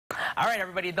All right,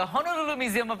 everybody, the Honolulu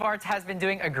Museum of Art has been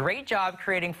doing a great job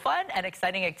creating fun and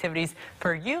exciting activities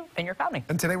for you and your family.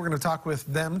 And today we're going to talk with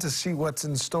them to see what's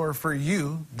in store for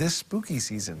you this spooky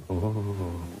season.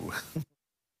 Ooh.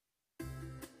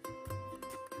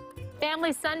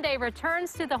 Family Sunday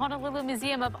returns to the Honolulu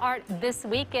Museum of Art this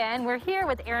weekend. We're here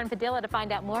with Aaron Padilla to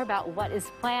find out more about what is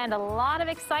planned. A lot of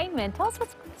excitement. Tell us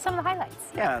what's some of the highlights.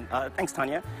 Yeah, thanks,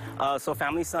 Tanya. So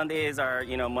Family Sunday is our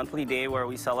monthly day where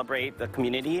we celebrate the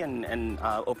community and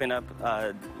open up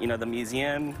the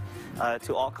museum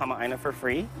to all Kama'aina for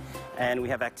free. And we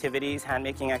have activities,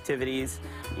 hand-making activities,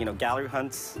 gallery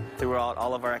hunts throughout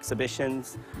all of our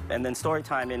exhibitions, and then story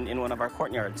time in one of our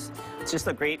courtyards. It's just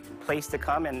a great place to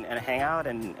come and hang out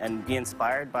and be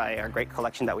inspired by our great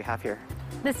collection that we have here.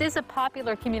 This is a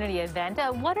popular community event.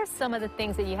 What are some of the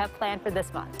things that you have planned for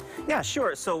this month? Yeah,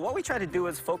 sure. So what we try to do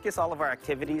is focus all of our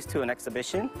activities to an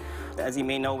exhibition. As you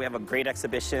may know, we have a great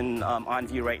exhibition on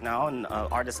view right now, in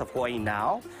Artists of Hawaii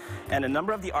Now. And a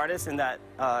number of the artists in that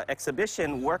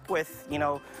exhibition work with,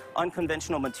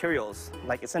 unconventional materials,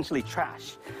 like essentially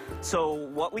trash. So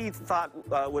what we thought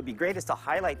would be great is to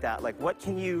highlight that. Like, what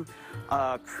can you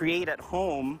create at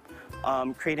home,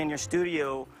 create in your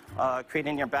studio, create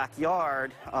in your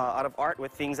backyard out of art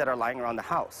with things that are lying around the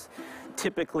house.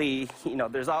 Typically,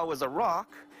 there's always a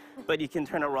rock, but you can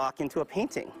turn a rock into a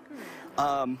painting.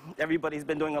 Everybody's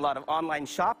been doing a lot of online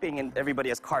shopping, and everybody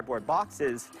has cardboard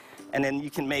boxes, and then you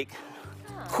can make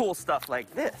cool stuff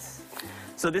like this.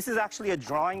 So this is actually a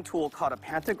drawing tool called a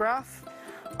pantograph,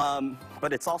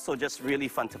 but it's also just really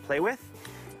fun to play with.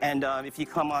 And if you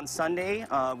come on Sunday,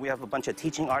 we have a bunch of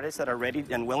teaching artists that are ready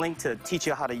and willing to teach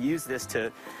you how to use this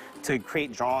to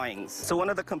create drawings. So one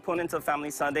of the components of Family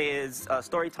Sunday is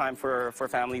story time for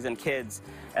families and kids.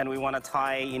 And we want to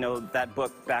tie, that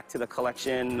book back to the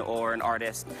collection or an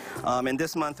artist. And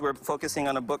this month we're focusing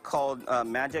on a book called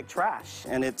Magic Trash.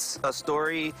 And it's a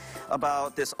story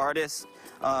about this artist,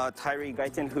 Tyree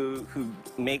Guyton, who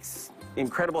makes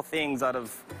incredible things out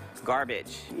of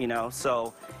garbage,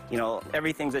 so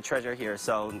everything's a treasure here.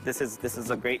 So this is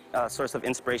a great source of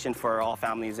inspiration for all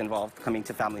families involved coming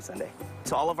to Family Sunday.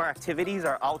 So all of our activities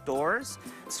are outdoors,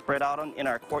 spread out in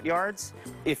our courtyards.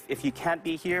 If you can't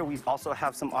be here, we also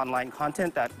have some online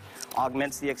content that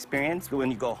augments the experience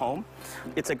when you go home.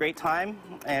 It's a great time,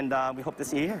 and we hope to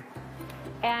see you here.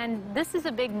 And this is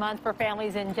a big month for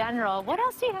families in general. What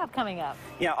else do you have coming up?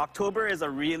 Yeah, October is a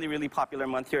really, really popular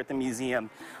month here at the museum.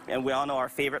 And we all know our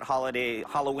favorite holiday,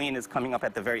 Halloween, is coming up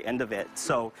at the very end of it.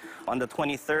 So on the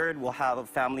 23rd, we'll have a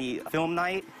family film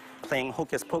night playing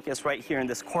Hocus Pocus right here in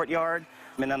this courtyard.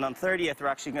 And then on 30th, we're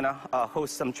actually going to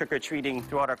host some trick-or-treating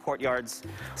throughout our courtyards,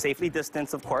 safely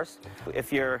distanced, of course.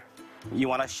 If you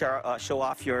want to show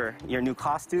off your new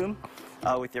costume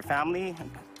with your family,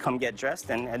 come get dressed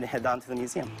and head down to the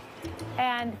museum.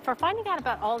 And for finding out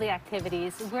about all the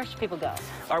activities, where should people go?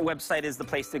 Our website is the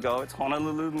place to go. It's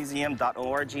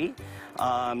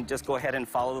honolulumuseum.org. Just go ahead and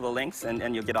follow the links,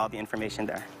 and you'll get all the information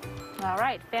there. All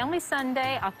right, Family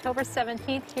Sunday, October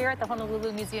 17th, here at the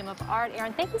Honolulu Museum of Art.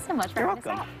 Aaron, thank you so much for having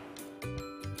us out.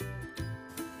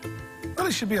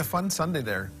 Really should be a fun Sunday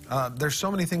there. There's so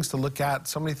many things to look at,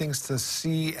 so many things to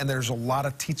see, and there's a lot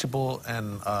of teachable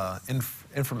and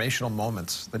informational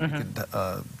moments that you could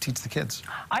teach the kids.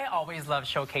 I always love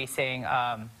showcasing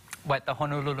what the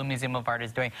Honolulu Museum of Art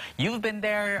is doing. You've been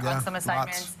there on some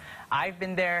assignments. Lots. I've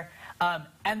been there.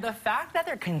 And the fact that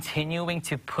they're continuing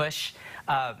to push,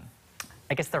 I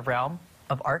guess, the realm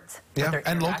of art. Yeah,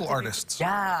 and local artists.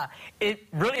 Yeah, it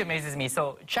really amazes me.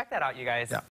 So check that out, you guys. Yeah.